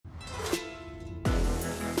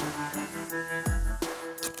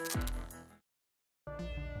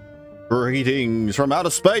Greetings from outer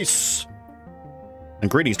space.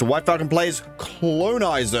 And greetings to WhiteFalcon plays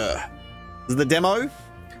Clonizer. This is the demo.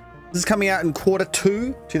 This is coming out in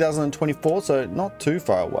Q2 2024, so not too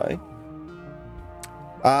far away.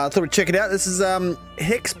 I thought we'd check it out. This is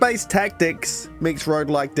Hex-based tactics meets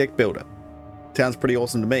roguelike deck builder. Sounds pretty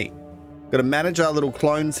awesome to me. Got to manage our little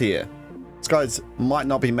clones here. This guy's might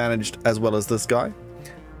not be managed as well as this guy.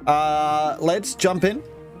 Let's jump in.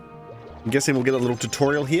 I'm guessing we'll get a little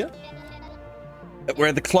tutorial here. We're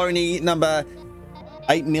at the cloney number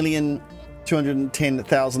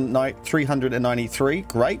 8,210,393.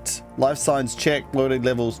 Great. Life signs check. Loading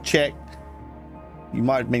levels check. You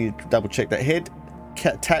might need to double check that. Head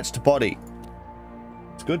attached body.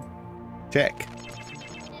 It's good. Check.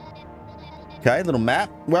 Okay, little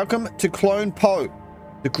map. Welcome to CLONPO,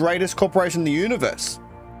 the greatest corporation in the universe.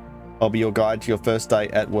 I'll be your guide to your first day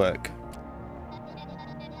at work.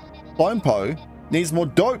 CLONPO needs more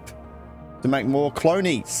dope to make more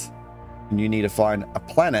clonies, and you need to find a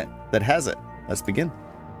planet that has it. Let's begin.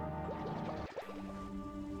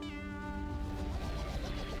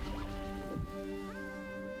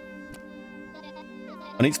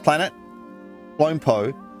 On each planet,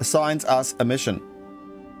 CLONPO assigns us a mission.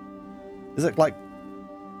 Is it like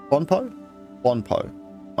CLONPO? CLONPO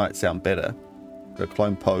might sound better. Or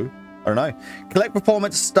CLONPO. I don't know. Collect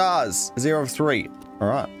performance stars. 0 of 3. All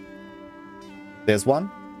right. There's 1.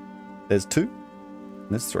 There's 2. And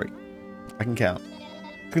there's 3. I can count.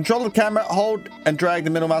 Control the camera. Hold and drag the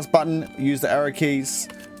middle mouse button. Use the arrow keys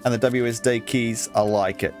and the WSD keys. I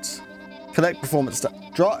like it. Collect performance stars.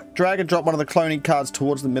 Drag and drop one of the cloning cards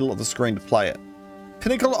towards the middle of the screen to play it.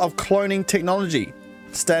 Pinnacle of cloning technology.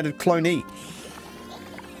 Standard cloney.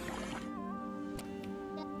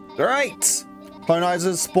 Great!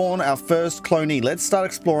 Clonizers spawn our first cloney. Let's start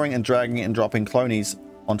exploring and dragging and dropping clonies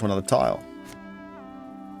onto another tile.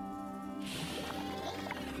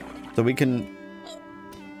 So we can...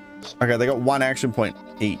 Okay, they got 1 action point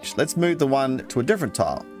each. Let's move the one to a different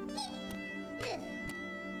tile.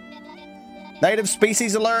 Native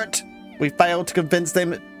species alert! We failed to convince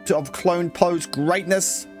them of CLONPO's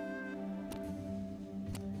greatness.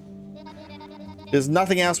 There's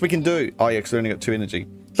nothing else we can do. Oh yeah, because we only got 2 energy.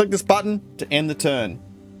 Click this button to end the turn.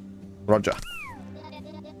 Roger.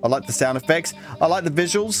 I like the sound effects. I like the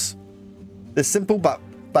visuals. They're simple but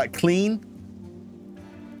clean.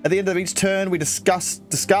 At the end of each turn, we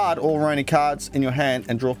discard all remaining cards in your hand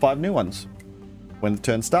and draw 5 new ones when the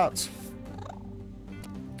turn starts.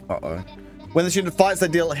 Uh-oh. When the student fights, they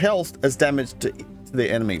deal health as damage to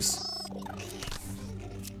their enemies.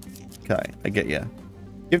 Okay, I get you.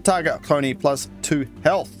 Give target cloney plus 2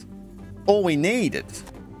 health. All we needed.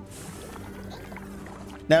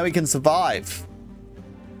 Now we can survive.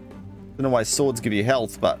 Don't know why swords give you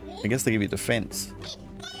health, but I guess they give you defense.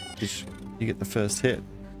 You get the first hit.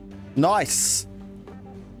 Nice.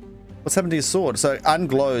 What's happened to your sword? So it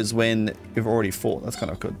unglows when you've already fought. That's kind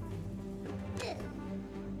of good.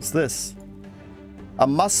 What's this? A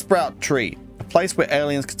musk-sprout tree. A place where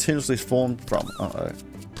aliens continuously spawn from. Uh-oh.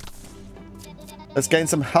 Let's gain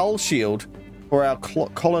some hull shield for our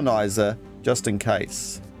colonizer, just in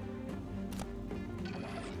case.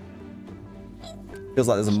 Feels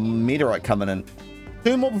like there's a meteorite coming in.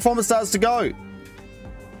 2 more performance stars to go.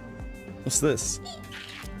 What's this?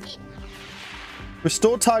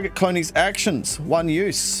 Restore target cloney's actions. 1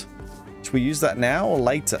 use. Should we use that now or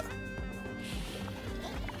later?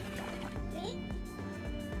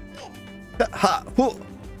 Ha! Whoa.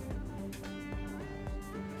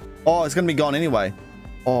 Oh, it's going to be gone anyway.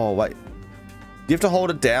 Oh, wait. Do you have to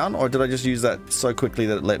hold it down, or did I just use that so quickly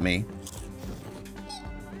that it let me?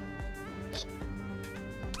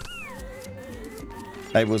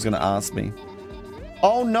 Ava was going to ask me.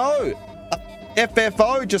 Oh, no! A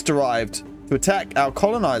FFO just arrived to attack our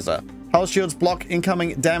colonizer. Hull shields block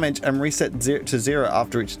incoming damage and reset to 0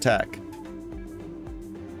 after each attack.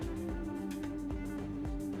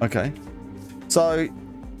 Okay. So,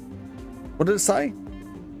 what did it say?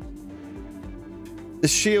 The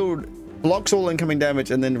shield blocks all incoming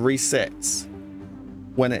damage and then resets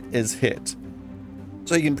when it is hit.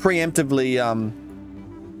 So you can preemptively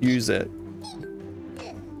use it.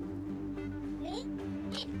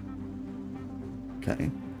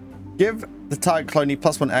 Okay. Give the target cloney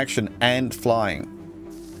 +1 action and flying.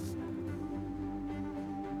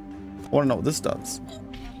 I want to know what this does.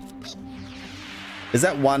 Is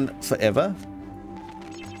that 1 forever?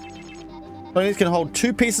 Clonies can hold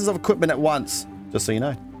 2 pieces of equipment at once. Just so you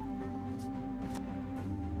know.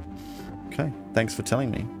 Okay, thanks for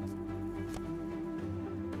telling me.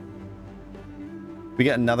 We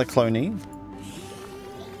get another cloney.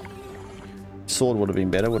 Sword would have been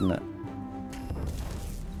better, wouldn't it?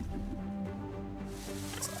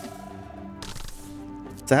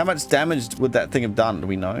 So how much damage would that thing have done? Do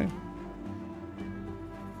we know?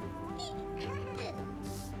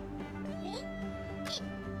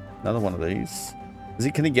 Another one of these.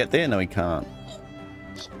 Can he get there? No, he can't.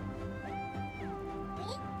 So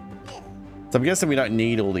I'm guessing we don't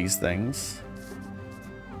need all these things.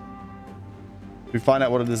 Did we find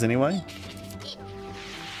out what it is anyway?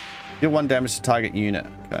 Deal 1 damage to target unit.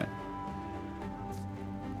 Okay.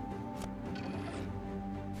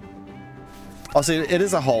 Oh, so it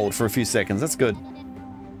is a hold for a few seconds. That's good.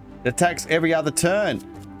 It attacks every other turn.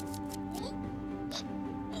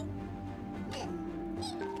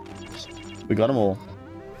 We got them all.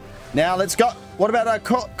 Now let's go. What about our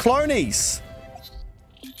clonies?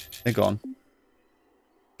 They're gone.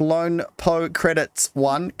 CLONPO credits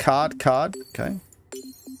 1 card. Okay.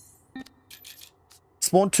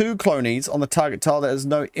 Spawn 2 clonies on the target tile that has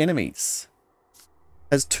no enemies.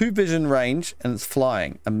 Has 2 vision range and it's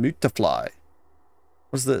flying. A mutafly.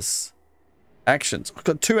 What's this? Actions. I've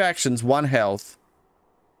got 2 actions, 1 health.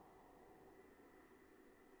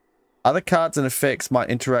 Other cards and effects might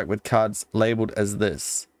interact with cards labeled as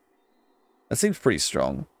this. That seems pretty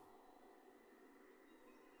strong.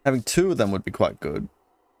 Having 2 of them would be quite good.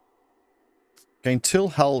 Gain 2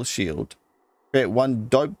 hull shield. Create 1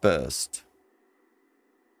 dope burst.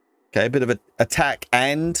 Okay, a bit of an attack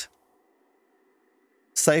and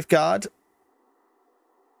safeguard.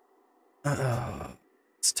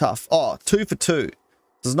 It's tough. Oh, 2 for 2.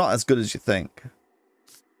 This is not as good as you think.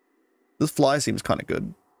 This fly seems kind of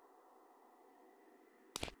good.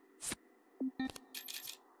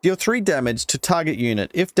 Deal 3 damage to target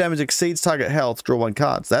unit. If damage exceeds target health, draw 1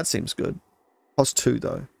 card. So that seems good. Cost 2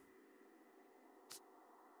 though.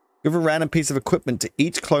 Give a random piece of equipment to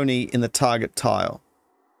each cloney in the target tile.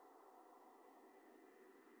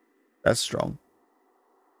 That's strong.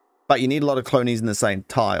 But you need a lot of clonies in the same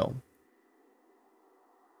tile.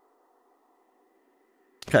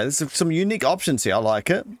 Okay, there's some unique options here. I like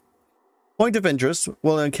it. Point of interest.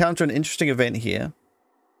 We'll encounter an interesting event here.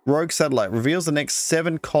 Rogue satellite reveals the next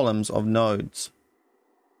 7 columns of nodes.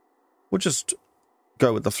 We'll just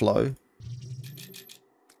go with the flow.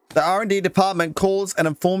 The R&D department calls and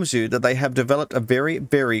informs you that they have developed a very,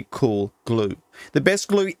 very cool glue. The best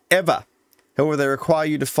glue ever. However, they require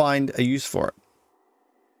you to find a use for it.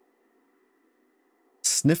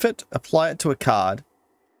 Sniff it, apply it to a card.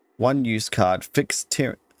 1 use card. Fix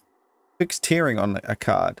tearing on a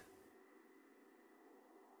card.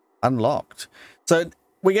 Unlocked. So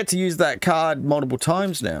we get to use that card multiple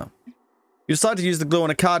times now. You decide to use the glue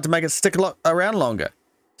on a card to make it stick around longer.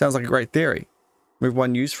 Sounds like a great theory. Remove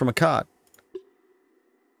 1 use from a card.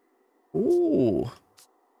 Ooh.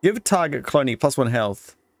 Give a target cloney +1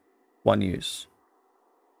 health. 1 use.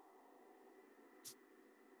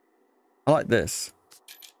 I like this.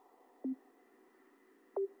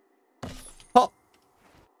 Pop.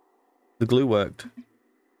 The glue worked.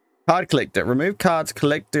 Card collector. Remove cards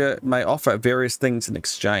collector may offer various things in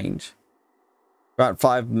exchange. Grant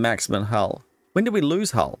 5 maximum hull. When did we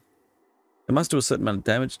lose hull? It must do a certain amount of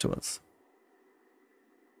damage to us.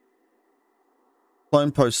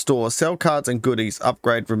 CLONPO store. Sell cards and goodies.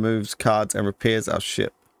 Upgrade removes cards and repairs our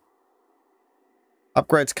ship.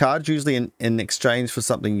 Upgrades cards usually in exchange for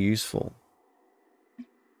something useful.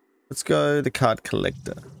 Let's go the card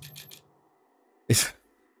collector.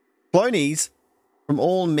 Clonies from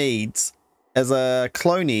all meads as a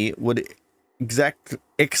cloney would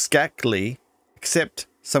exactly accept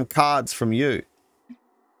some cards from you.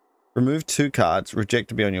 Remove 2 cards. Reject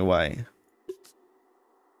to be on your way.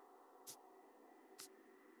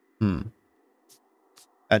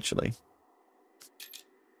 Actually.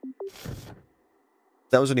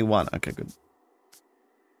 That was only 1. Okay, good.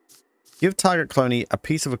 Give target cloney a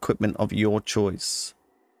piece of equipment of your choice.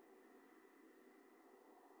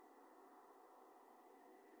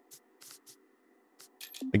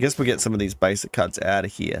 I guess we'll get some of these basic cards out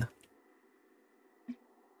of here.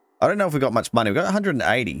 I don't know if we got much money. We got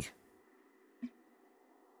 180.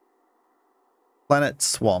 Planet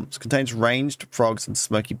swamps. Contains ranged frogs and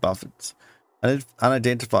smoky buffets.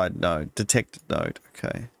 Unidentified node. Detected node.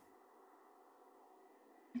 Okay.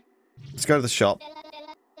 Let's go to the shop.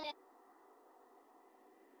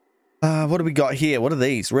 What do we got here? What are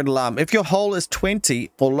these? Red alarm. If your hull is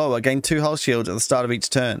 20 or lower, gain 2 hull shields at the start of each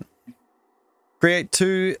turn. Create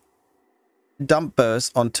 2 dump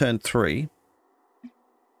bursts on turn 3.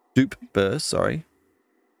 Dupe bursts, sorry.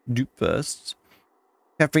 Dupe bursts.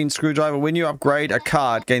 Caffeine screwdriver. When you upgrade a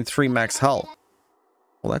card, gain 3 max hull.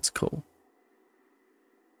 Well, that's cool.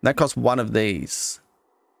 That costs 1 of these.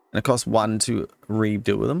 And it costs 1 to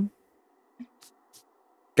redo with them.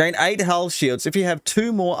 Gain 8 hull shields if you have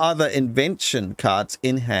 2 more other invention cards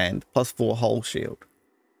in hand, plus 4 hull shield.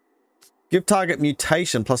 Give target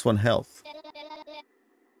mutation plus 1 health.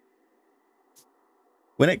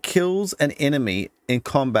 When it kills an enemy in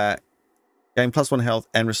combat, gain plus 1 health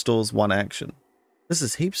and restores 1 action. This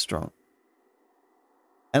is heaps strong.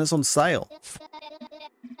 And it's on sale.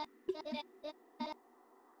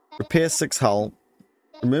 Repair 6 hull.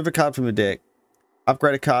 Remove a card from your deck.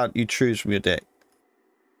 Upgrade a card you choose from your deck.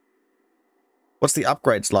 What's the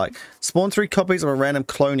upgrades like? Spawn 3 copies of a random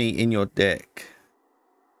clone in your deck.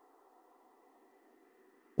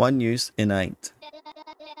 1 use, innate.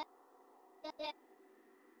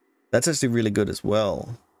 That's actually really good as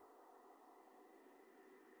well.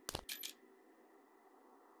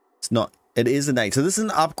 It's not, it is innate. So this is an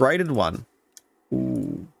upgraded one.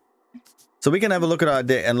 Ooh. So we can have a look at our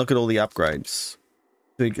deck and look at all the upgrades.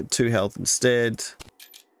 We get 2 health instead.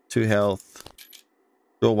 2 health.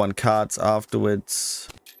 Draw 1 cards afterwards.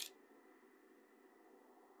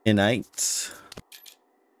 Innate.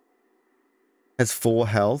 Has 4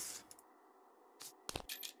 health.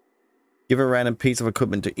 Give a random piece of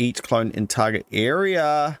equipment to each clone in target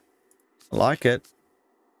area. I like it.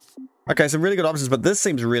 Okay, some really good options, but this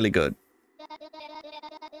seems really good.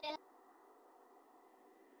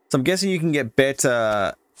 So I'm guessing you can get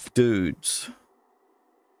better dudes.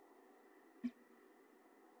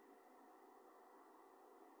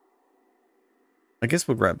 I guess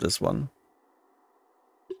we'll grab this one.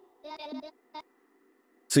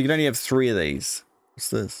 So you can only have 3 of these. What's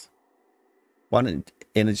this? 1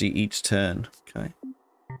 energy each turn. Okay.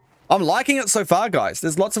 I'm liking it so far, guys.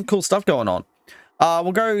 There's lots of cool stuff going on.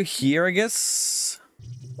 We'll go here, I guess.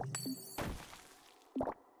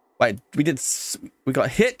 Wait, we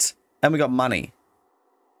got hit and we got money.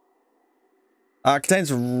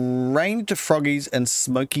 Contains ranged froggies and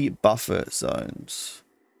smoky buffer zones.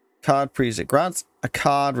 Card preset grants a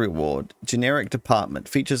card reward. Generic department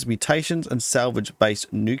features mutations and salvage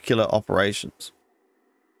based nuclear operations.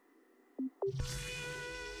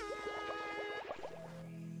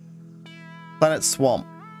 Planet Swamp.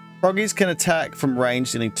 Froggies can attack from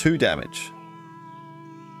range, dealing 2 damage.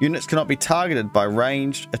 Units cannot be targeted by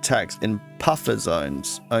ranged attacks in buffer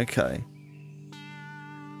zones. Okay.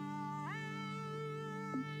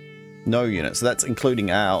 No units, so that's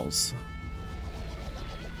including ours.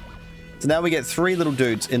 So now we get 3 little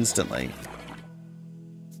dudes instantly.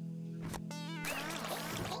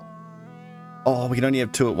 Oh, we can only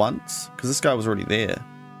have 2 at once? Because this guy was already there.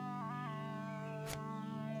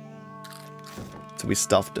 So we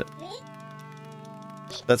stuffed it.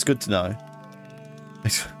 That's good to know.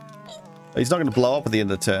 He's not going to blow up at the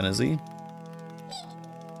end of the turn, is he?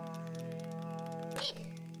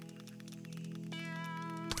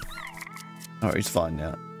 Oh, he's fine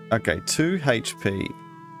now. Okay, 2 HP.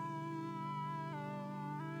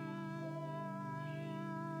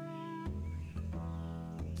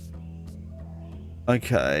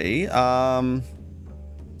 Okay,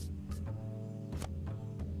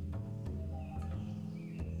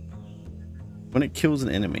 when it kills an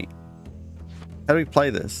enemy. How do we play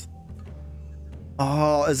this?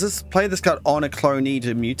 Oh, is this play this card on a clonee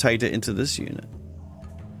to mutate it into this unit?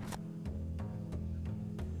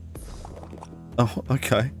 Oh,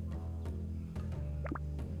 okay.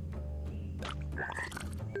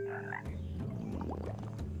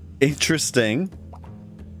 Interesting.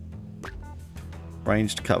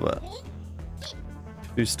 Ranged cover.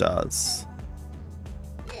 2 stars.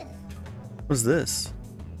 What's this?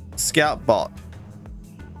 Scout bot.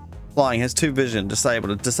 Flying, has 2 vision.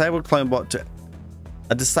 Disabled. A disabled clone bot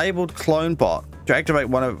to activate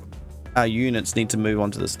one of our units need to move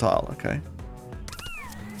onto this tile. Okay.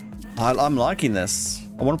 I'm liking this.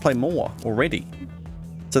 I want to play more already.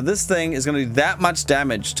 So this thing is going to do that much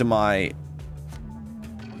damage to my...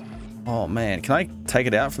 Oh man, can I take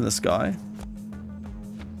it out from this guy?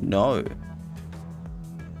 No.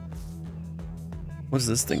 What does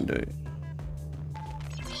this thing do?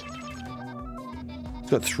 It's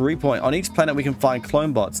got 3 points. On each planet we can find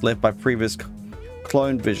clone bots left by previous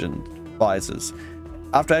clone vision visors.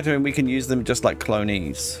 After activating, we can use them just like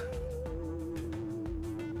Clonize.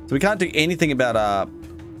 So we can't do anything about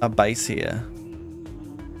our base here.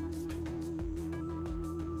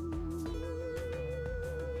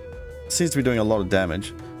 Seems to be doing a lot of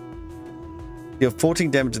damage. You have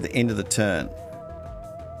 14 damage at the end of the turn.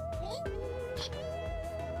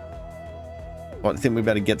 What, I think we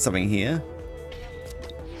better get something here.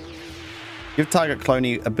 Give target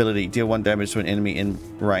cloney ability. Deal 1 damage to an enemy in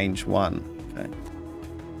range 1. Okay.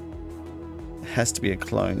 It has to be a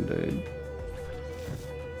clone, dude.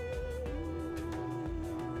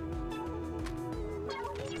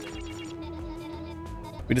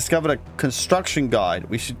 We discovered a construction guide.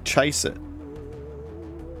 We should chase it.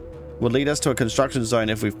 Will lead us to a construction zone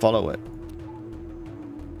if we follow it.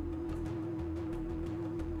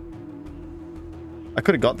 I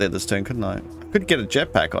could have got there this turn, couldn't I? I could get a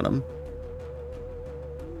jetpack on him.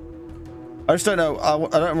 I just don't know. I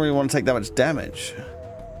don't really want to take that much damage.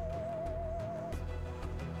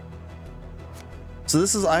 So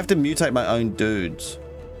this is, I have to mutate my own dudes.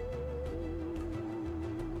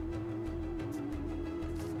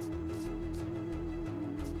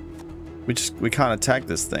 We can't attack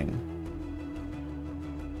this thing.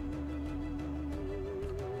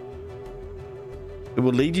 It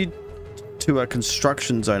will lead you to a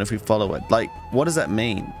construction zone if we follow it. Like, what does that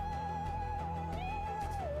mean?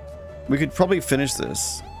 We could probably finish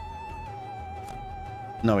this.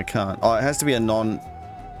 No, we can't. Oh, it has to be a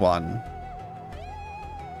non-one.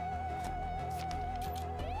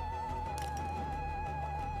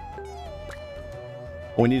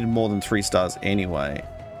 We needed more than 3 stars anyway.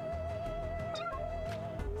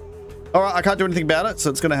 Alright, I can't do anything about it, so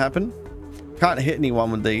it's going to happen. Can't hit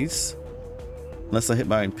anyone with these. Unless I hit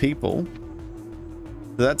my own people.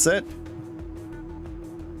 So that's it.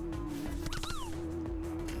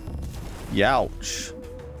 Youch.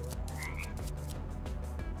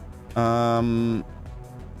 I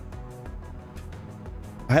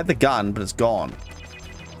had the gun, but it's gone.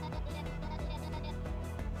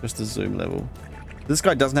 Just the zoom level. This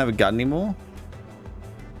guy doesn't have a gun anymore.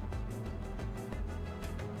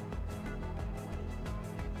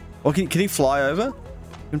 Oh, can he fly over?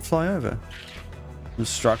 He can fly over.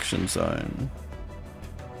 Construction zone.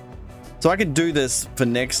 So I could do this for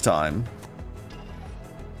next time.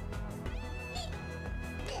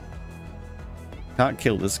 Can't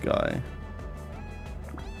kill this guy.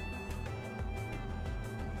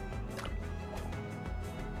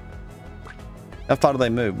 How far do they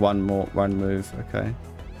move? One move. Okay.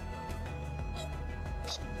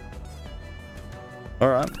 All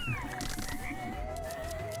right.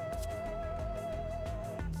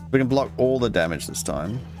 We can block all the damage this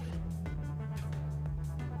time.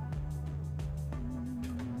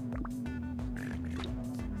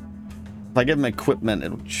 If I give him equipment,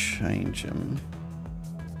 it'll change him.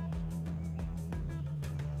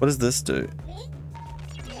 What does this do?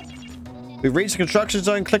 We've reached the construction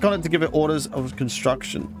zone. Click on it to give it orders of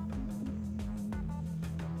construction.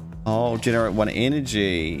 Oh, generate 1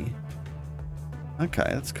 energy. Okay,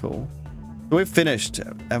 that's cool. So we've finished,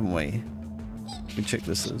 haven't we? We can check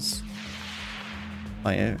this is. Oh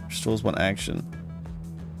yeah, restores 1 action.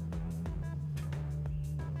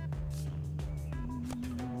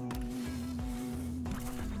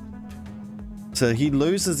 So he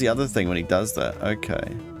loses the other thing when he does that. Okay.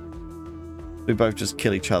 We both just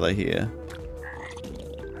kill each other here.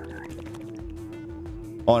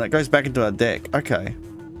 Oh, and it goes back into our deck. Okay.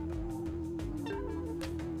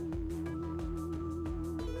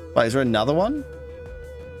 Wait, is there another one?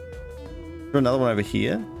 Is there another one over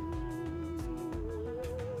here?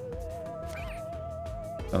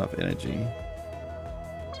 Not enough energy.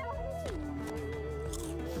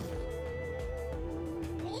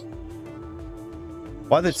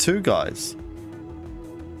 Why are there 2 guys?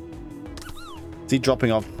 Is he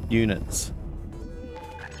dropping off units?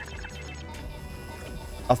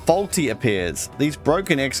 A faulty appears. These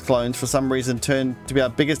broken X-clones for some reason turn to be our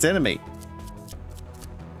biggest enemy.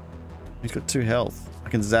 He's got 2 health. I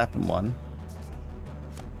can zap him 1.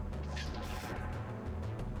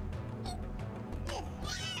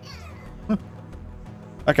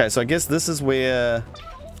 Okay, so I guess this is where...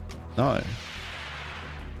 No.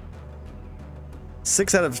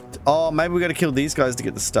 6 out of... Oh, maybe we got to kill these guys to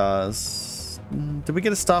get the stars. Did we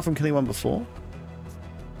get a star from killing one before?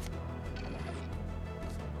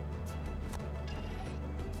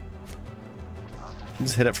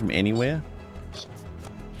 Just hit it from anywhere.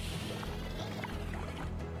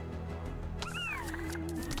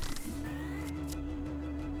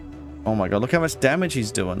 Oh my god, look how much damage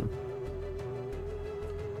he's doing.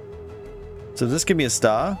 So does this give me a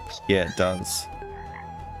star? Yeah, it does.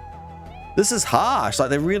 This is harsh. Like,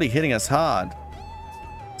 they're really hitting us hard.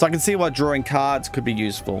 So I can see why drawing cards could be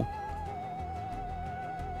useful.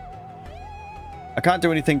 I can't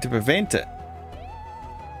do anything to prevent it.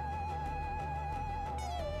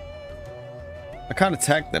 I can't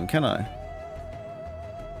attack them, can I?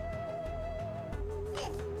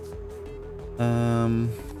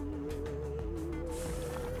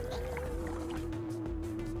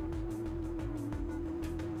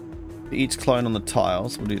 Each clone on the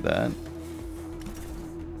tiles, we'll do that.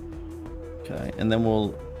 Okay, and then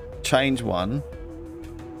we'll change one.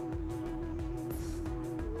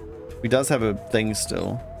 He does have a thing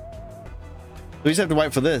still. We just have to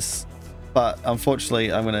wait for this. But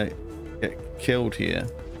unfortunately, I'm going to get killed here.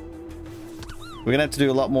 We're going to have to do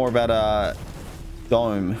a lot more about our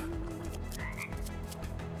dome.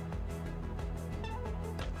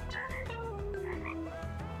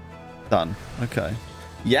 Done. Okay.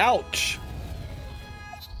 Youch!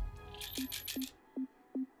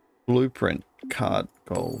 Blueprint. Card.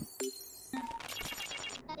 Gold.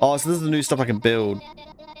 Oh, so this is the new stuff I can build.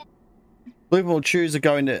 Blueprint will choose are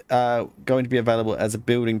going to be available as a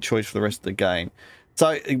building choice for the rest of the game.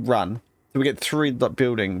 So run. So we get 3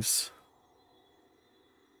 buildings.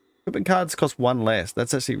 Equipment cards cost 1 less.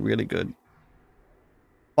 That's actually really good.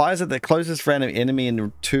 Fires at the closest random enemy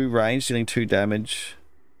in 2 range, dealing 2 damage.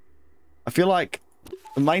 I feel like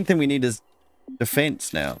the main thing we need is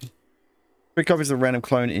defense now. 3 copies of a random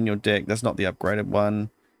clone in your deck. That's not the upgraded one.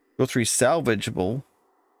 Your 3 salvageable.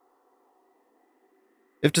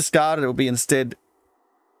 If discarded, it will be instead...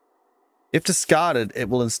 If discarded, it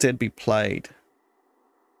will instead be played.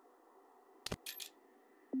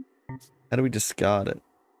 How do we discard it?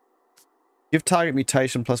 Give target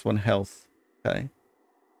mutation +1 health. Okay.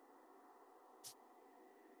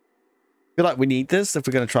 I feel like we need this if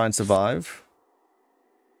we're going to try and survive.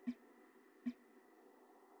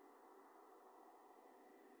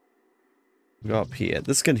 Go up here.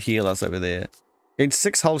 This can heal us over there. Gain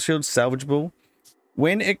 6 hull shields salvageable.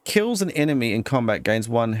 When it kills an enemy in combat, gains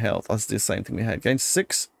 1 health. That's the same thing we had. Gains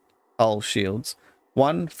 6 hull shields.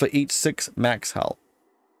 1 for each 6 max hull.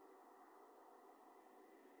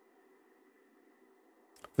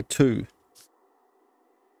 For 2.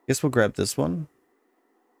 Guess we'll grab this one.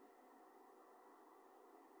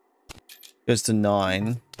 Goes to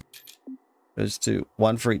 9. Goes to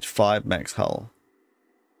 1 for each 5 max hull.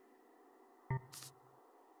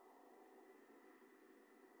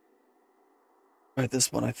 Right,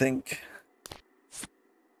 this one, I think.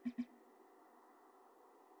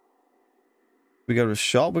 We go to a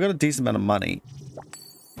shop. We got a decent amount of money.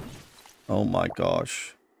 Oh my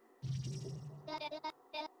gosh.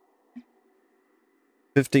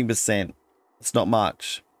 15%. It's not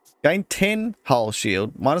much. Gain 10 hull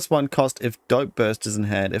shield. -1 cost if dope burst is in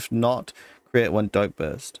hand. If not, create 1 dope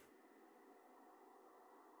burst.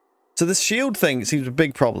 So this shield thing seems a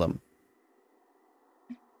big problem.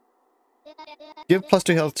 Give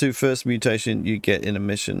 +2 health to first mutation you get in a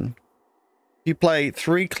mission. If you play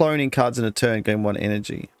 3 cloning cards in a turn, gain 1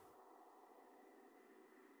 energy.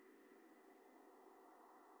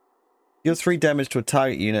 Deal 3 damage to a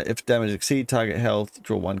target unit. If damage exceeds target health,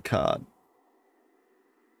 draw 1 card.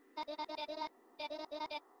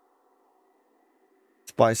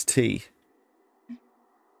 Spice tea.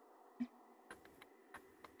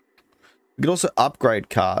 We could also upgrade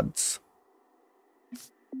cards.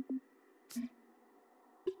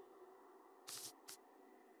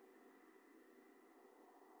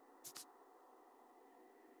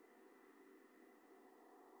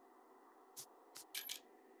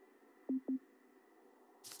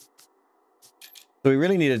 So we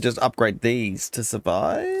really need to just upgrade these to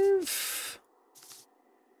survive.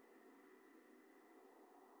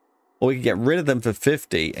 Or we could get rid of them for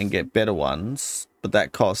 50 and get better ones. But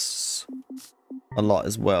that costs a lot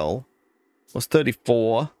as well. What's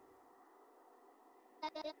 34?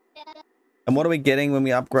 And what are we getting when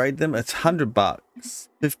we upgrade them? It's $100.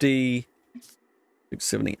 50,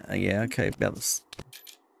 670. Yeah, okay, about this.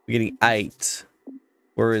 We're getting 8.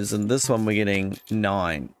 Whereas in this one, we're getting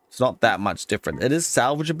 9. It's not that much different. It is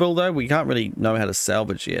salvageable, though. We can't really know how to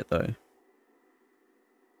salvage yet, though.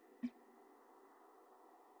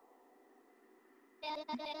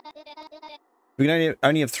 We can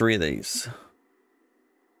only have 3 of these.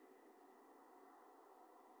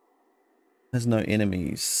 There's no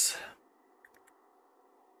enemies.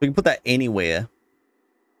 We can put that anywhere.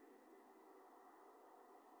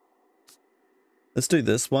 Let's do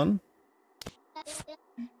this one.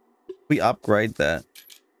 We upgrade that.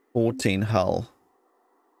 14 hull.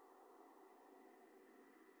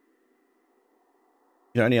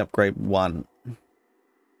 You can only upgrade 1.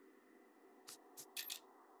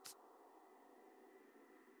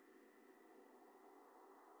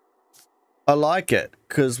 I like it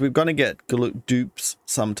because we're going to get dupes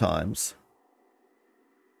sometimes.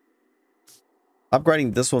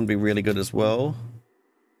 Upgrading this one would be really good as well.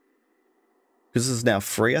 Because this is now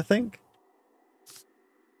free, I think.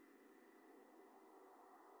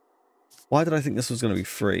 Why did I think this was going to be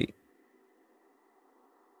free?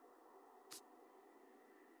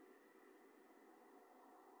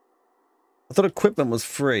 I thought equipment was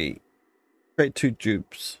free. Create 2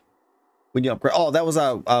 dupes. When you upgrade... Oh, that was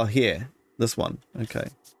our here. This one. Okay.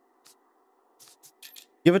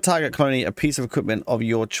 Give a target clone a piece of equipment of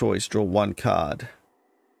your choice. Draw one card.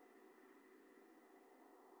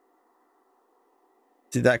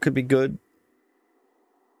 See, that could be good.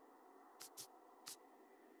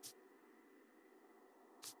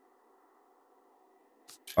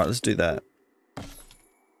 All right, let's do that.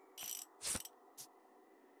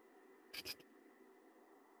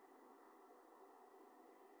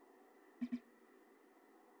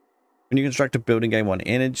 When you construct a building, gain 1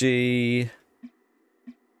 energy.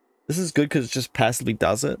 This is good because it just passively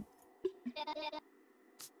does it.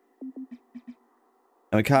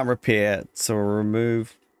 And we can't repair it, so we'll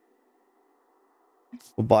remove.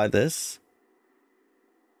 We'll buy this.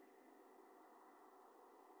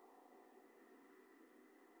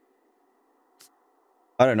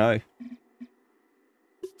 I don't know.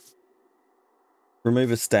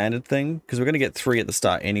 Remove a standard thing, because we're going to get 3 at the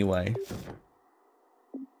start anyway.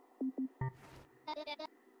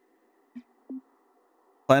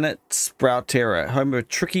 Planet Sprout Terror, home of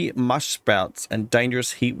tricky mush sprouts and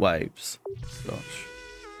dangerous heat waves. Gosh.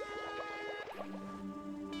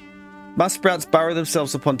 Mush sprouts burrow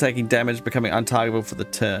themselves upon taking damage, becoming untargetable for the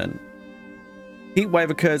turn. Heat wave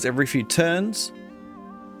occurs every few turns,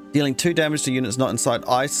 dealing 2 damage to units not inside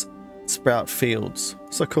ice sprout fields.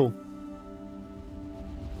 So cool.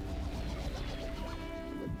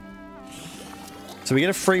 So we get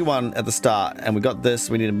a free one at the start, and we got this.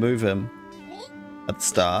 We need to move him at the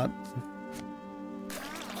start.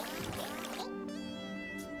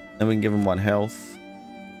 Then we can give him 1 health.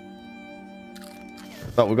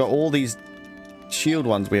 But we've got all these shield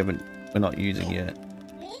ones we're not using yet.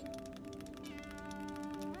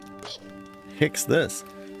 Hex this.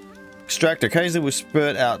 Extractor. Occasionally will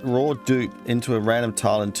spurt out raw dupe into a random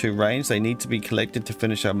tile in 2 range. They need to be collected to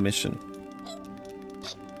finish our mission.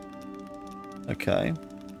 Okay.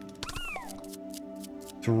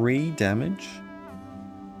 3 damage.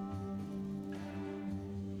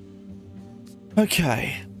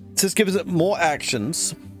 Okay. So this gives it more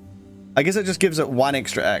actions. I guess it just gives it 1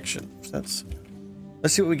 extra action. So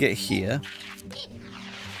let's see what we get here.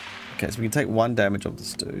 Okay, so we can take 1 damage off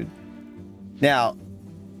this dude. Now,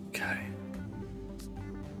 okay.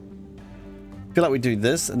 I feel like we do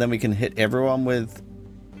this and then we can hit everyone with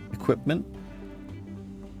equipment.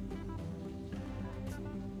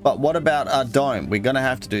 But what about our dome? We're going to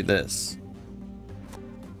have to do this.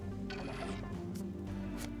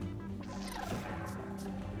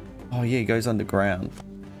 Oh yeah, he goes underground.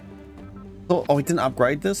 Oh, we didn't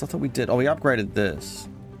upgrade this? I thought we did. Oh, we upgraded this.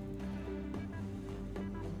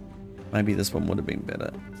 Maybe this one would have been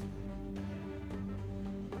better.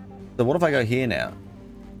 So what if I go here now?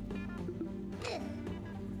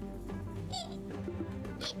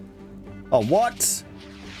 Oh, what?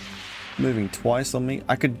 Moving twice on me.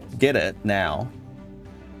 I could get it now.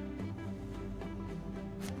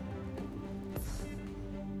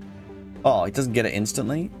 Oh, it doesn't get it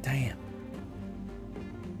instantly? Damn.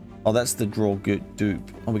 Oh, that's the draw good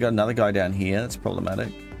dupe. Oh, we got another guy down here. That's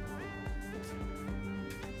problematic.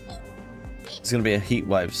 It's going to be a heat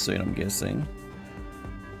wave soon, I'm guessing.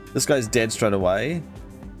 This guy's dead straight away.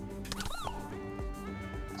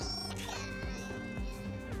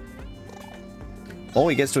 Oh,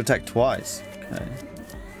 he gets to attack twice. Okay.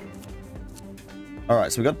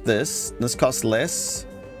 Alright, so we got this. This costs less.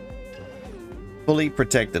 Fully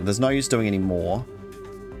protected. There's no use doing any more.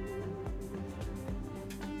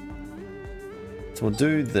 So we'll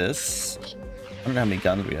do this. I don't know how many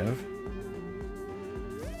guns we have.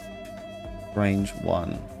 Range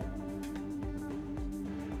 1.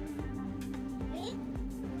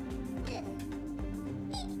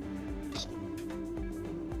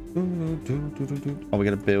 Oh, we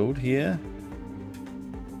got to build here.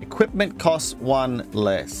 Equipment costs 1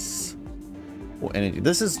 less. Or energy.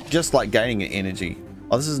 This is just like gaining energy.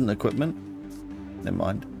 Oh, this isn't equipment? Never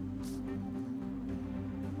mind.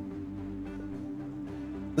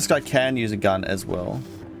 This guy can use a gun as well.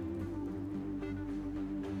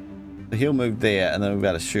 So he'll move there and then we'll be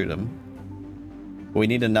able to shoot him. But we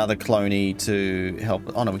need another cloney to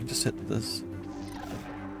help. Oh no, we can just hit this.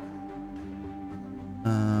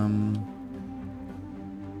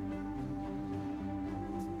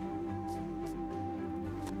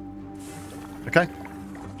 Okay.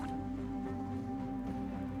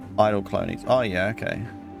 Idle clonies. Oh yeah, okay.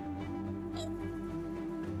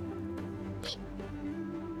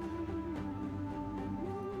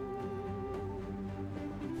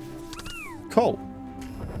 Cool.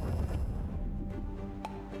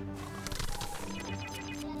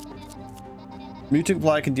 Mutant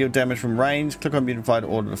Flyer can deal damage from range. Click on Mutant Flyer to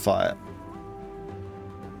order to fire.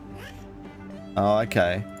 Oh,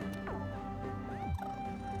 okay.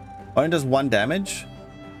 Only does 1 damage?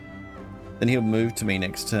 Then he'll move to me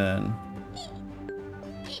next turn.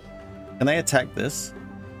 Can they attack this?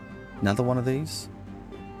 Another one of these?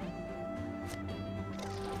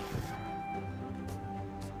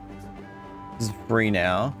 This is free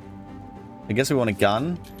now. I guess we want a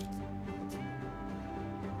gun.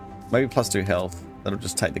 Maybe +2 health. That'll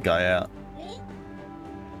just take the guy out.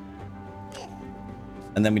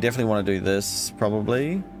 And then we definitely want to do this,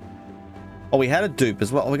 probably. Oh, we had a dupe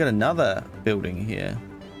as well. Oh, we got another building here.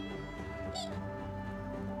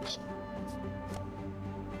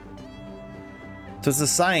 So it's the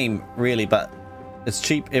same, really, but it's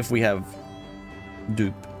cheap if we have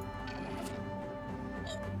dupe.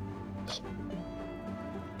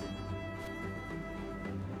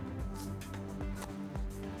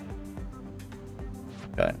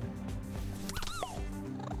 Okay.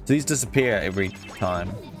 So these disappear every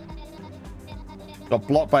time. Got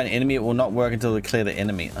blocked by an enemy, it will not work until they clear the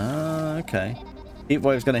enemy. Ah, okay. Heat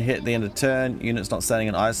wave's going to hit the end of turn. Units not standing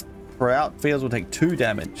in ice sprout fields will take 2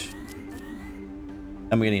 damage.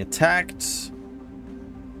 And we're getting attacked.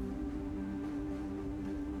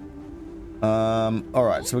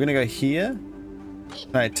 Alright, so we're gonna go here.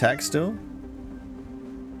 Can I attack still?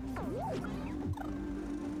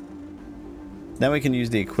 Now we can use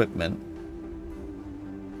the equipment.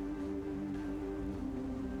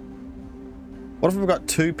 What if we've got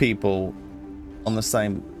 2 people on the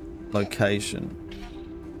same location?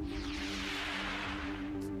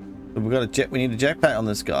 So we've got a we need a jetpack on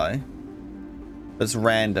this guy. But it's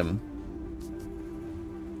random.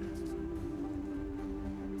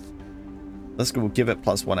 Let's go, we'll give it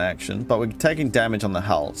 +1 action, but we're taking damage on the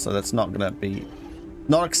hull, so that's not gonna be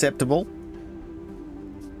not acceptable.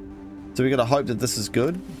 So we gotta hope that this is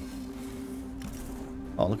good.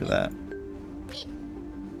 Oh, look at that.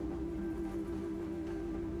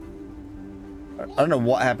 I don't know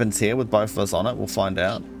what happens here with both of us on it. We'll find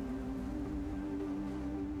out.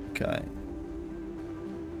 Okay.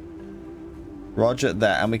 Roger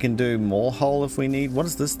that, and we can do more hull if we need. What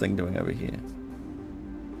is this thing doing over here?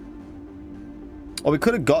 Oh, we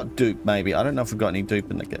could have got dupe, maybe. I don't know if we've got any dupe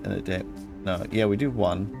in the depth. No, yeah, we do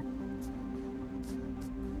 1.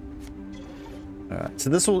 Alright, so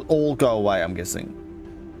this will all go away, I'm guessing.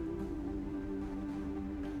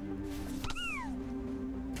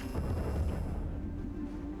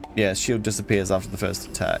 Yeah, shield disappears after the first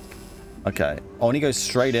attack. Okay. Oh, and he goes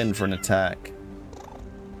straight in for an attack.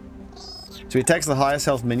 So he attacks the highest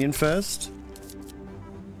health minion first.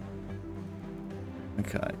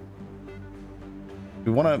 Okay.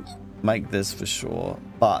 We want to make this for sure,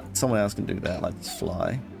 but someone else can do that, like this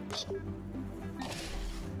fly.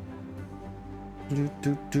 We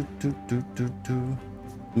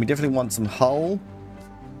definitely want some hull.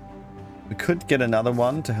 We could get another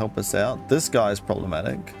one to help us out. This guy's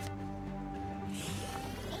problematic.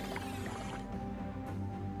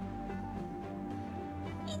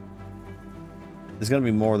 There's going to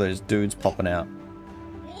be more of those dudes popping out.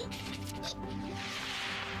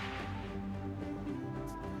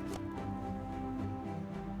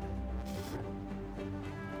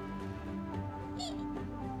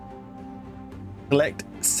 Collect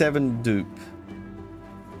 7 dupe.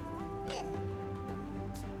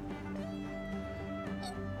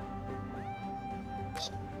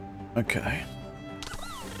 Okay.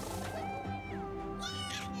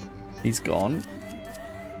 He's gone.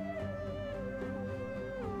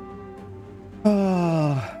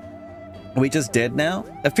 Are we just dead now?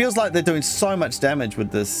 It feels like they're doing so much damage with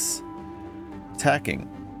this attacking.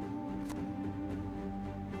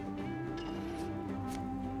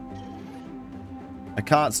 I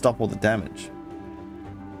can't stop all the damage.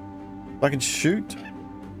 If I can shoot,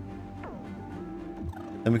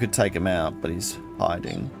 then we could take him out, but he's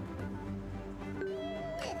hiding.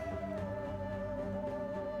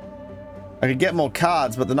 I could get more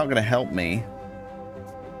cards, but they're not going to help me.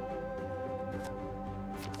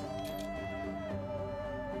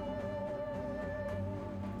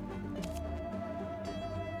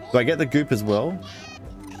 Do I get the goop as well?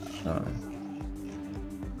 No.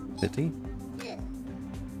 Pity.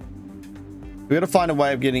 We gotta find a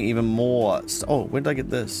way of getting even more. Oh, where did I get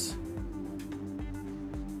this?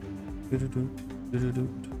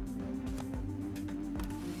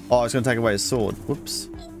 Oh, it's gonna take away his sword. Whoops.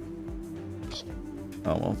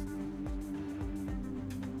 Oh well.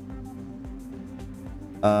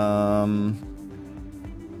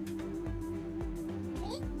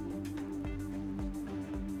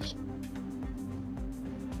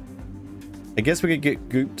 I guess we could get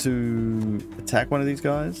Goop to attack one of these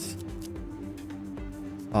guys.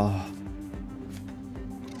 Oh.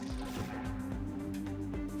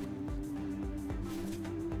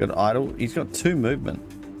 Got idle. He's got 2 movement.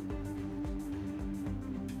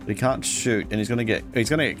 He can't shoot, and he's gonna get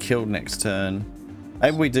killed next turn.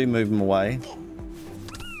 Maybe we do move him away.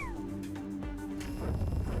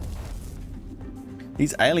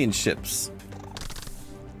 These alien ships.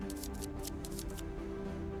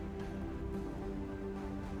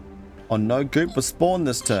 Oh, no goop was spawned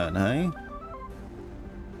this turn, hey?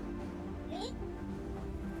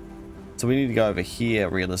 So we need to go over here,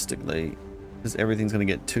 realistically. Because everything's going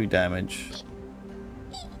to get 2 damage.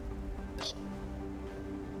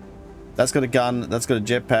 That's got a gun. That's got a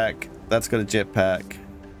jetpack. That's got a jetpack.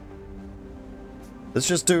 Let's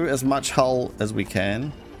just do as much hull as we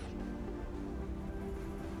can.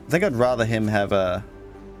 I think I'd rather him have a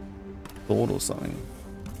sword or something.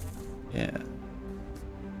 Yeah.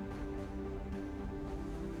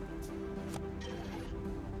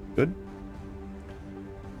 Good.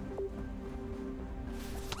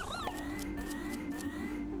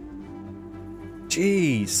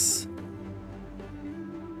 Jeez.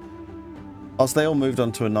 Oh, so they all moved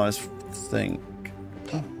on to a nice thing.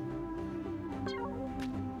 Got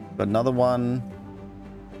another one.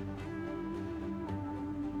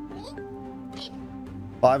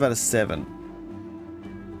 5 out of 7.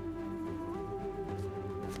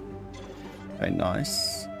 Okay,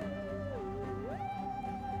 nice.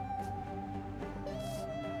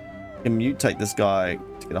 Can mutate this guy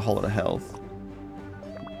to get a whole lot of health.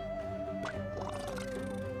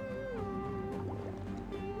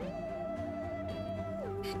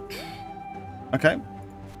 Okay.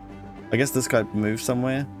 I guess this guy moved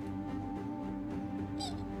somewhere.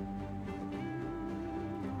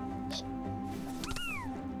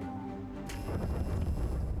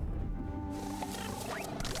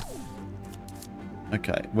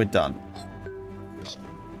 Okay, we're done.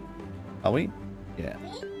 Are we? Yeah.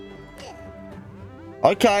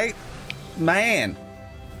 Okay. Man.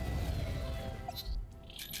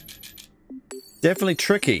 Definitely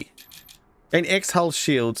tricky. Gain X hull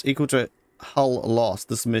shields equal to hull loss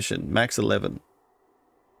this mission. Max 11.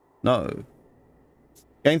 No.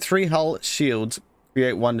 Gain 3 hull shields.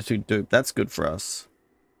 Create 1 to 2 dupe. That's good for us.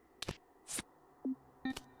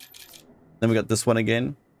 Then we got this one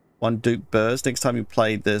again. 1 dupe burst. Next time you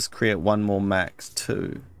play this, create 1 more max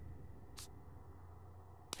 2.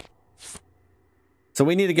 So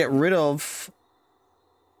we need to get rid of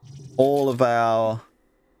all of our...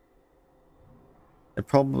 They're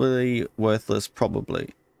probably worthless,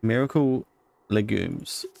 probably. Miracle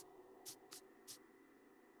legumes.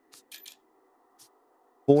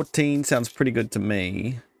 14 sounds pretty good to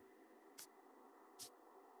me.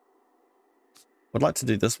 I'd like to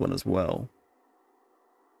do this one as well.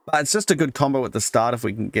 But it's just a good combo at the start if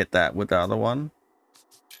we can get that with the other one.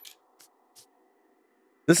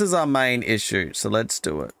 This is our main issue, so let's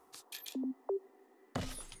do it.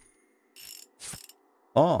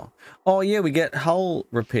 Oh yeah, we get hull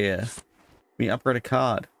repair. We upgrade a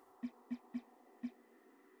card.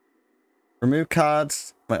 Remove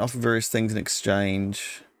cards. May offer various things in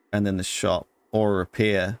exchange. And then the shop. Or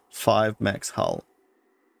repair. 5 max hull.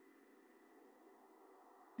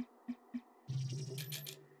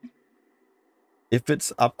 If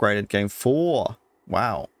it's upgraded, gain 4.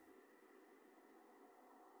 Wow.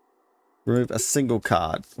 Remove a single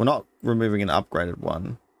card. We're not removing an upgraded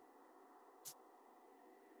one.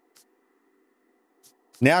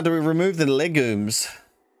 Now, do we remove the legumes?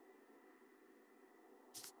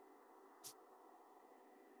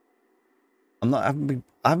 I haven't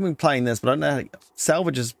been playing this, but I don't know how to,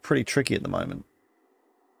 salvage is pretty tricky at the moment.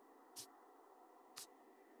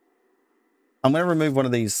 I'm going to remove one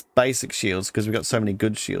of these basic shields because we've got so many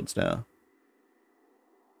good shields now.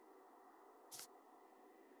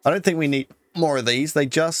 I don't think we need more of these. They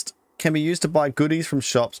just can be used to buy goodies from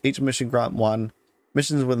shops. Each mission grant 1.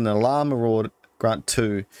 Missions with an alarm reward grant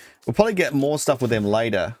 2. We'll probably get more stuff with them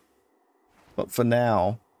later. But for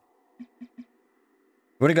now,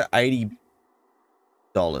 we've only got $80.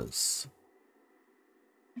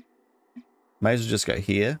 May as well just go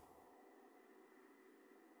here.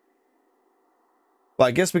 But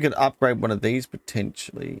I guess we could upgrade one of these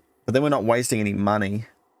potentially. But then we're not wasting any money.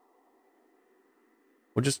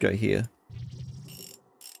 We'll just go here.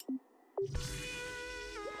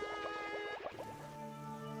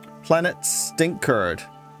 Planet Stink Curd.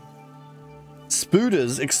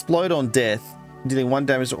 Spooters explode on death, dealing 1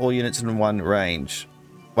 damage to all units in 1 range.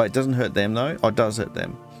 Wait, it doesn't hurt them though? Oh, it does hurt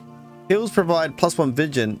them. Heals provide +1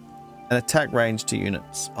 vision and attack range to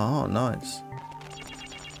units. Oh, nice.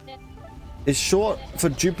 Is short for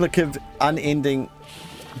duplicative, unending,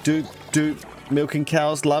 dupe, milking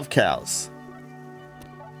cows, love cows.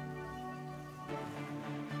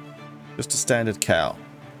 Just a standard cow.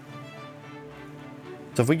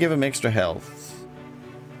 So if we give him extra health,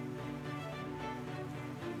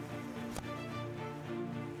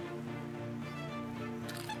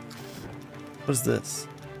 What is this?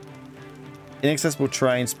 Inaccessible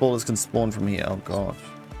terrain. Spoilers can spawn from here. Oh gosh.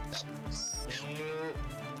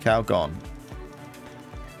 Cow gone.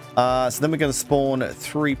 So then we're going to spawn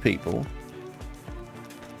 3 people.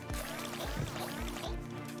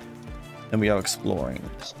 And we go exploring.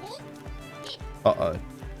 Uh-oh.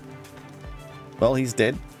 Well, he's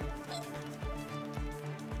dead.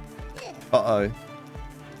 Uh-oh.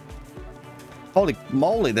 Holy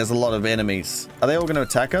moly, there's a lot of enemies. Are they all going to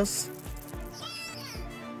attack us?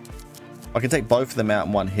 I can take both of them out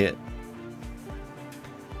in one hit.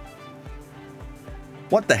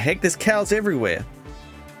 What the heck? There's cows everywhere.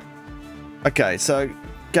 Okay, so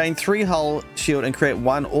gain 3 hull shield and create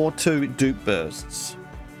 1 or 2 dupe bursts.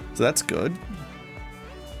 So that's good.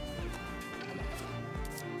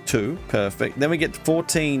 2, perfect. Then we get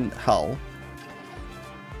 14 hull.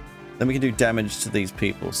 Then we can do damage to these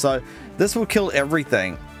people. So this will kill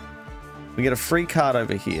everything. We get a free card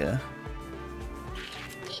over here.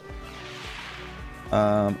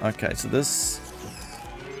 Okay, so this...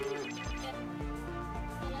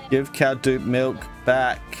 Give cow dupe milk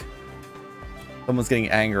back. Someone's getting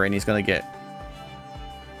angry and he's going to get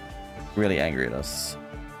really angry at us.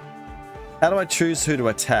 How do I choose who to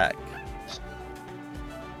attack?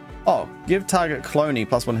 Oh, give target Clony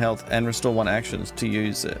 +1 health and restore 1 actions to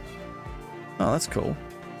use it. Oh, that's cool.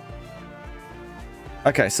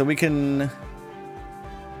 Okay, so we can...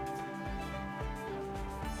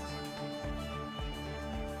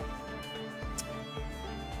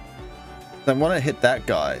 I want to hit that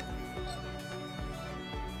guy.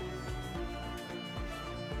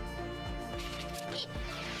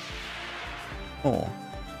 Oh.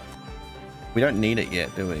 We don't need it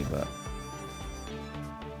yet, do we? But...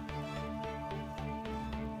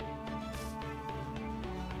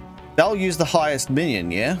 They'll use the highest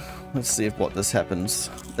minion, yeah? Let's see if what this happens.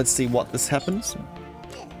 Let's see what this happens.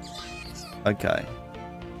 Okay.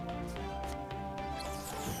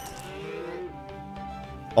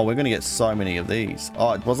 Oh, we're gonna get so many of these.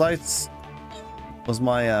 Oh, was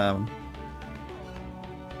my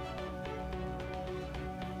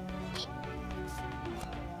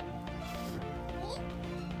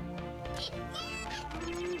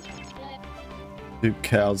Dupe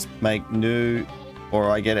cows make new, or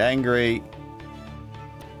I get angry.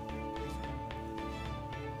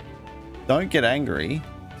 Don't get angry.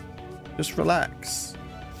 Just relax.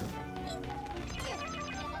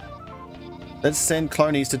 Let's send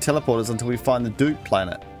Clonies to teleporters until we find the dupe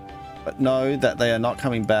planet. But know that they are not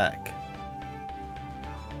coming back.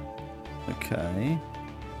 Okay.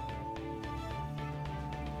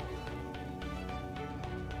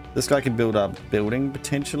 This guy can build a building,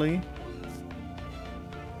 potentially.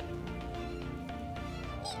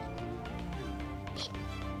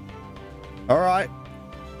 Alright.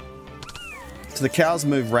 So the cows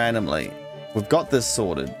move randomly. We've got this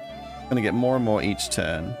sorted. Gonna get more and more each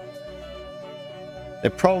turn.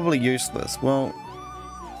 They're probably useless. Well...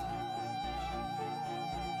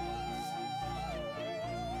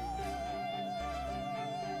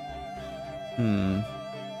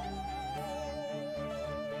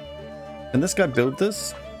 Can this guy build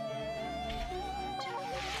this?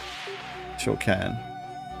 Sure can.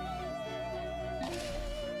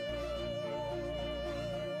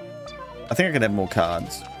 I think I can have more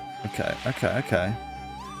cards. Okay, okay, okay.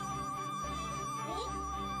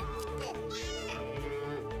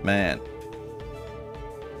 Man.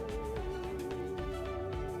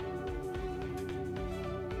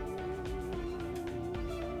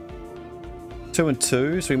 Two and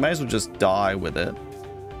two, so we may as well just die with it.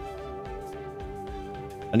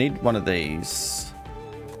 I need one of these.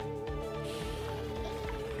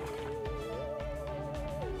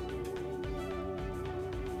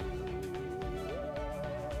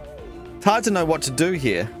 It's hard to know what to do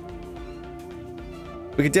here.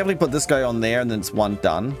 We could definitely put this guy on there and then it's one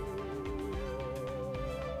done.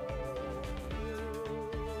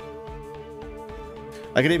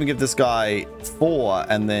 I could even give this guy 4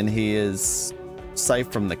 and then he is safe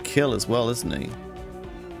from the kill as well, isn't he?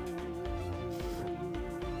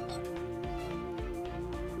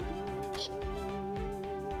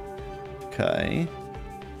 Okay.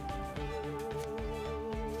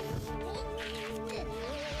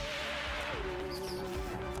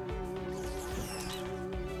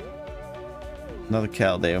 Another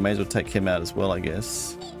cow there. I may as well take him out as well, I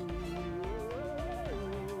guess.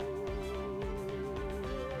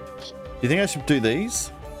 Do you think I should do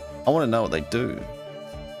these? I want to know what they do.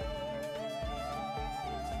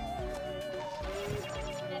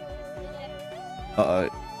 Uh-oh.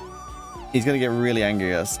 He's going to get really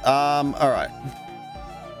angry at us. Alright.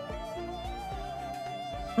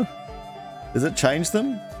 Does it change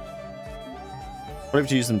them? Probably have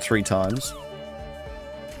to use them 3 times.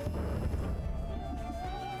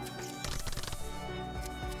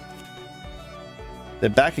 They're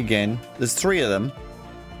back again. There's 3 of them.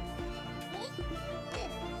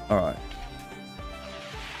 Alright.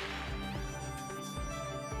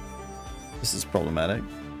 This is problematic.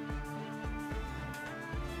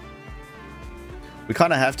 We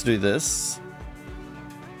kind of have to do this.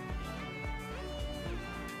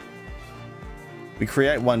 We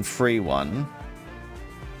create one free one.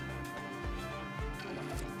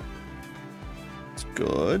 It's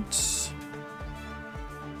good.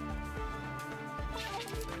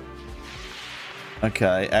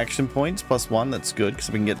 Okay, action points +1. That's good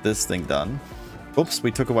because we can get this thing done. Oops,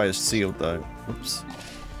 we took away his shield though. Oops.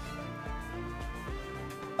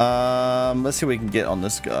 Let's see what we can get on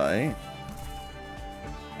this guy.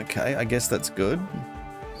 Okay, I guess that's good.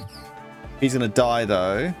 He's gonna die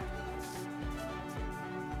though.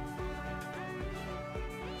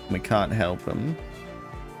 We can't help him.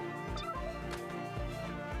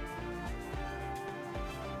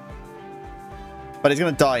 But he's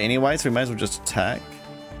gonna die anyway, so we may as well just attack.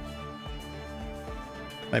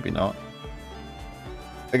 Maybe not.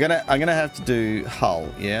 I'm gonna have to do hull,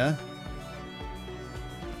 yeah?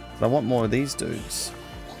 But I want more of these dudes.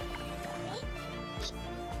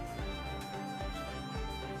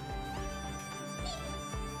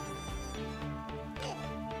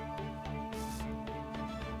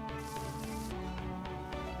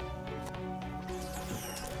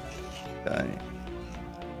 Okay.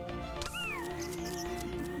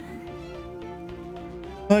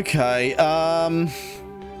 Okay,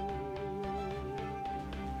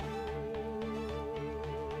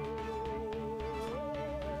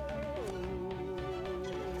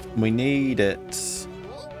 we need it.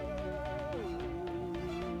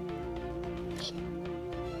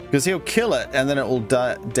 Because he'll kill it and then it will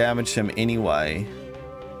damage him anyway.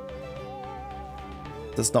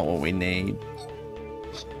 That's not what we need.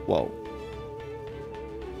 Whoa.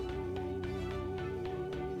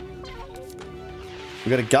 We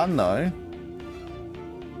got a gun though.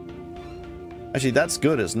 Actually, that's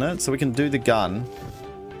good, isn't it? So we can do the gun.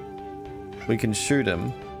 We can shoot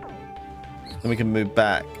him. Then we can move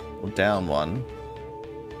back or down one.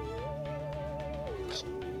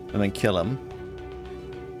 And then kill him.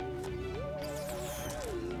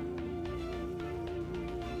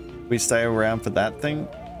 We stay around for that thing.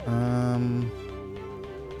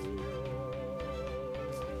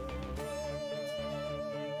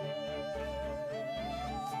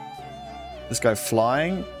 This guy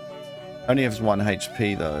flying only has 1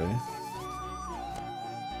 HP though.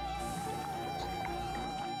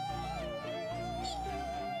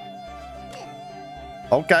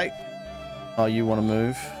 Okay. Oh, you want to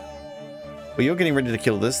move? Well, you're getting ready to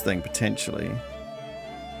kill this thing potentially.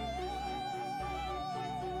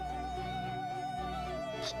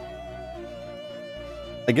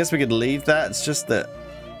 I guess we could leave that. It's just that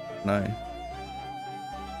no.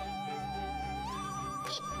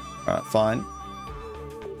 Alright, fine.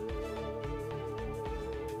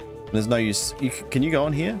 There's no use. Can you go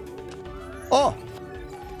on here? Oh!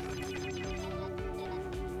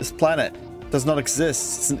 This planet does not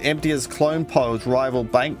exist. It's as empty as CLONPO's rival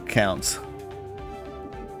bank account.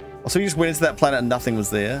 Oh, so you just went into that planet and nothing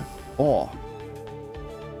was there? Oh.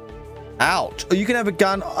 Ouch. Oh, you can have a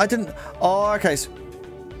gun. I didn't... Oh, okay. So...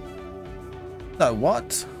 No,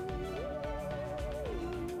 what?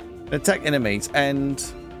 Attack enemies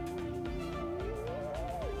and...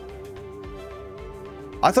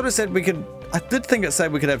 I thought it said we could... I did think it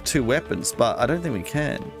said we could have 2 weapons, but I don't think we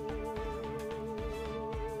can.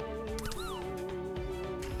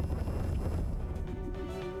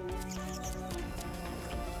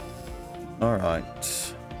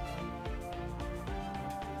 Alright.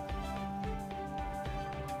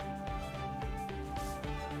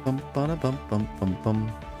 Bum, bum, bum, bum, bum,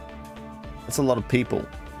 bum. That's a lot of people.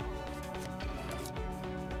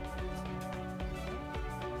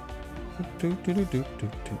 We need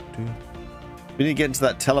to get into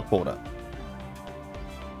that teleporter.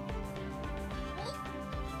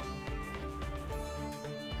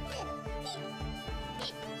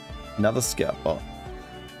 Another scout bot.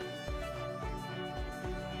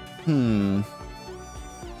 If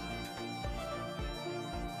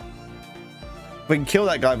we can kill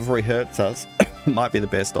that guy before he hurts us, might be the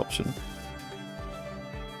best option.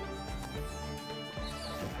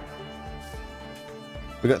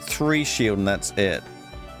 We got 3 shield and that's it.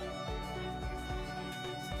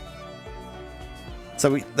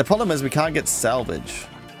 So the problem is we can't get salvage.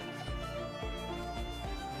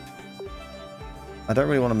 I don't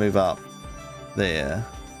really want to move up there.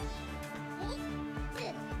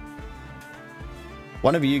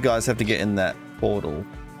 One of you guys have to get in that portal.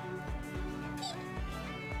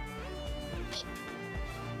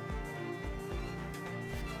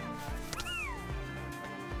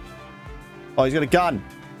 Oh, he's got a gun.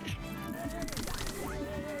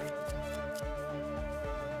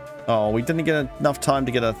 Oh, we didn't get enough time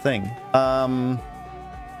to get a thing.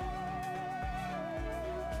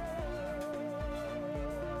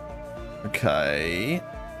 Okay.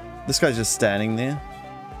 This guy's just standing there.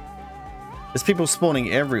 There's people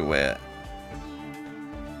spawning everywhere.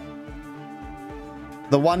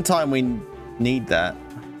 The one time we need that.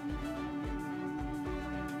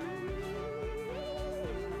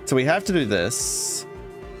 So we have to do this.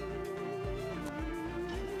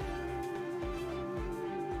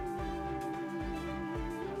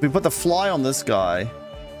 If we put the fly on this guy,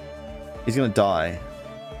 he's gonna die.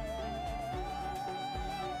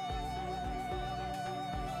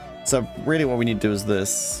 So really what we need to do is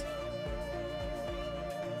this.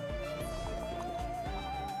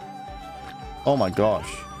 Oh my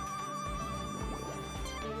gosh.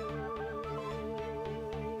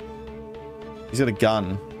 He's got a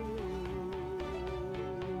gun.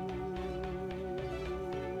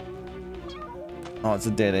 Oh, it's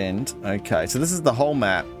a dead end. Okay, so this is the whole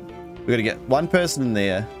map. We're gonna get one person in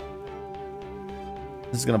there.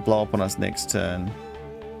 This is gonna blow up on us next turn.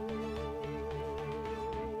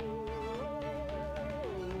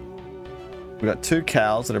 We've got 2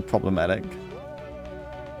 cows that are problematic.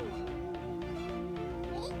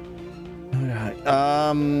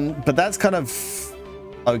 Alright, but that's kind of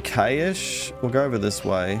okay-ish. We'll go over this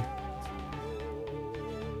way.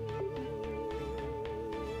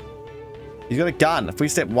 He's got a gun. If we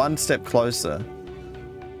step one step closer.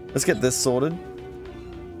 Let's get this sorted.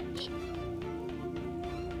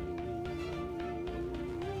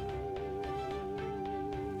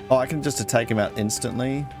 Oh, I can just take him out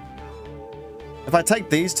instantly. If I take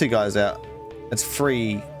these 2 guys out, it's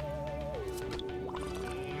free.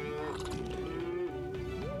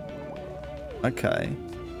 Okay.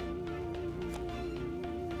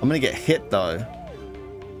 I'm gonna get hit though.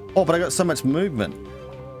 Oh, but I got so much movement.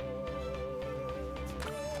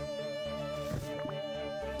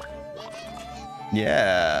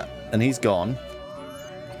 Yeah, and he's gone.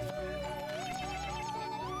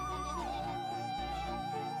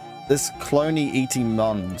 This clony eating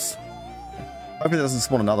nuns. Hope it doesn't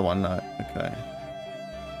spawn another one. No. Okay.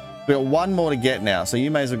 We got 1 more to get now, so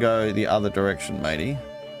you may as well go the other direction, matey.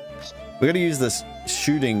 We're going to use this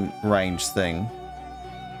shooting range thing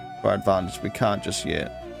for our advantage. We can't just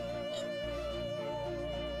yet.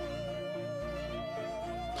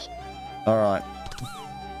 Alright.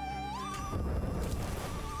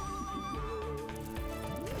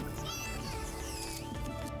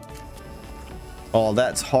 Oh,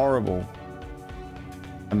 that's horrible.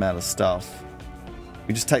 Amount of stuff.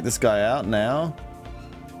 We just take this guy out now.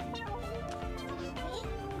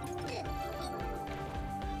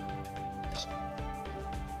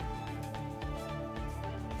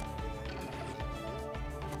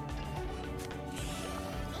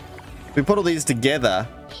 If we put all these together,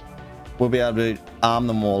 we'll be able to arm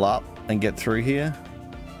them all up and get through here.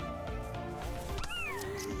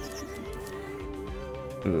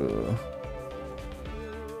 Ugh.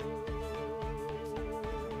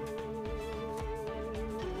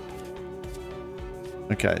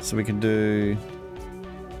 Okay, so we can do...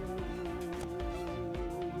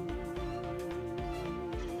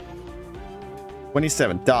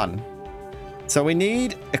 $27, done. So we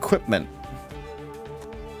need equipment.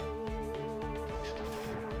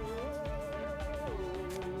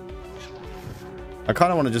 I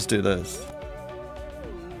kind of want to just do this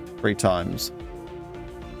 3 times.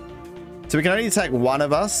 So we can only take one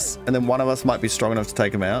of us, and then one of us might be strong enough to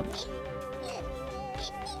take him out.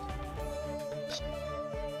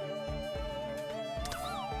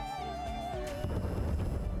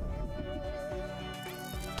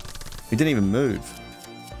 He didn't even move.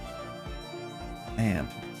 Damn.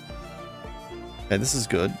 Okay, this is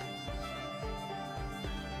good.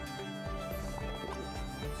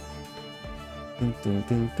 Dun, dun,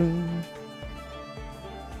 dun, dun.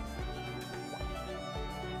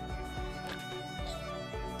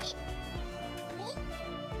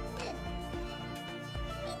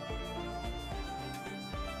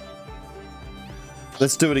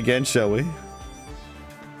 Let's do it again, shall we?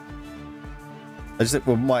 I just think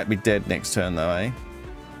we might be dead next turn though, eh?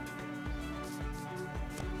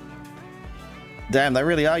 Damn, they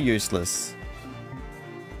really are useless.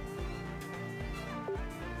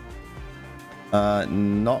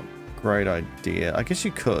 Not great idea. I guess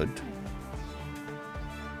you could.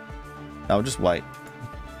 I'll just wait.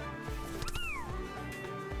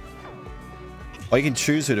 Oh, you can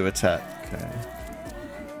choose who to attack. Okay.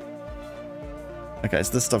 Okay,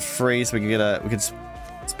 so this stuff free, so we can get a... We can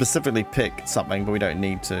specifically pick something, but we don't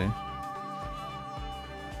need to.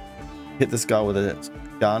 Hit this guy with a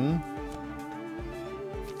gun.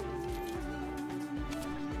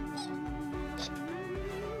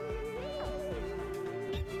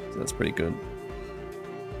 So that's pretty good.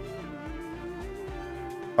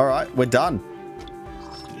 Alright, we're done.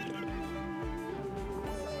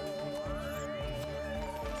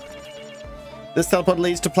 This teleport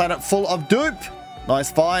leads to planet full of dupe.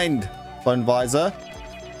 Nice find, Clonizer.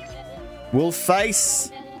 Will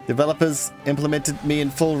face. Developers implemented me in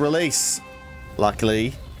full release.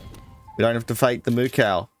 Luckily, we don't have to fight the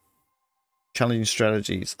Mukau. Challenging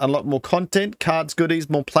strategies. Unlock more content, cards, goodies,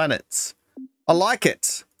 more planets. I like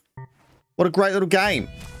it. What a great little game.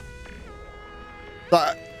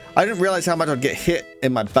 But I didn't realize how much I'd get hit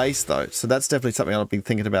in my base though. So that's definitely something I'll be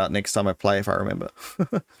thinking about next time I play if I remember.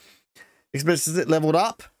 Experiences it leveled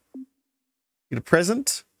up. Get a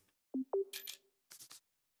present.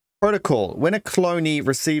 Protocol. When a cloney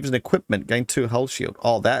receives an equipment, gain 2 hull shield.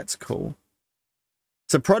 Oh, that's cool.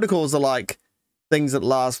 So protocols are like things that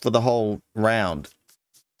last for the whole round.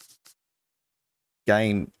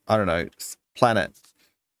 Gain, I don't know, planet.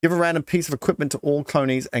 Give a random piece of equipment to all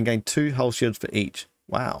clonies and gain 2 hull shields for each.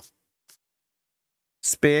 Wow.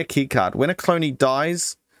 Spare keycard. When a cloney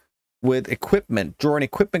dies with equipment, draw an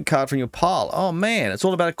equipment card from your pile. Oh man, it's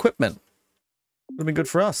all about equipment. Would have been good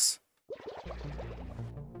for us.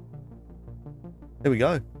 There we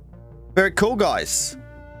go. Very cool, guys.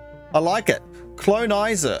 I like it.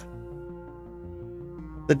 Clonizer.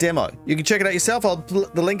 The demo. You can check it out yourself. I'll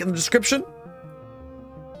put the link in the description.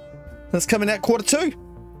 That's coming out Q2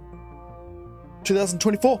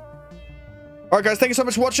 2024. Alright guys, thank you so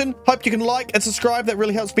much for watching. Hope you can like and subscribe. That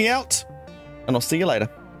really helps me out. And I'll see you later.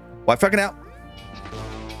 WhiteFalcon out.